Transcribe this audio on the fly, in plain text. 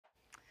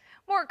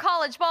More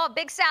college ball.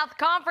 Big South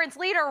Conference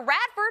leader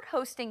Radford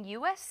hosting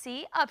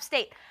USC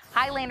Upstate.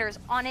 Highlanders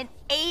on an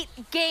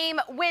 8-game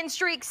win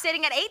streak,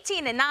 sitting at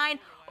 18-9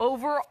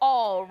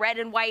 overall. Red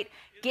and white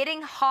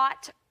getting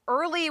hot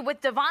early with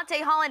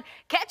Devontae Holland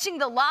catching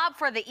the lob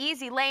for the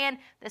easy lay-in.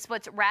 This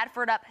puts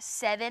Radford up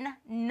 7-0.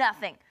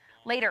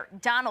 Later,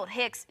 Donald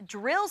Hicks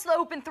drills the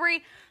open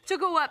three to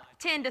go up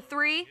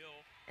 10-3.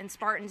 And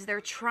Spartans,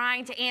 they're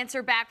trying to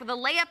answer back with a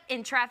layup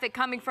in traffic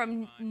coming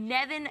from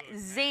Nevin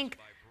Zink.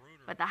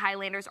 But the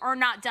Highlanders are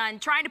not done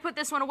trying to put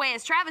this one away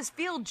as Travis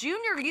Field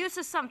Jr.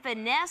 uses some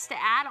finesse to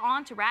add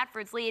on to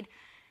Radford's lead.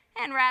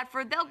 And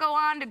Radford, they'll go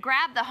on to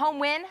grab the home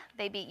win.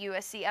 They beat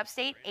USC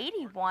Upstate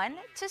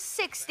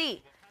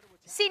 81-60.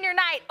 Senior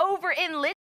night over in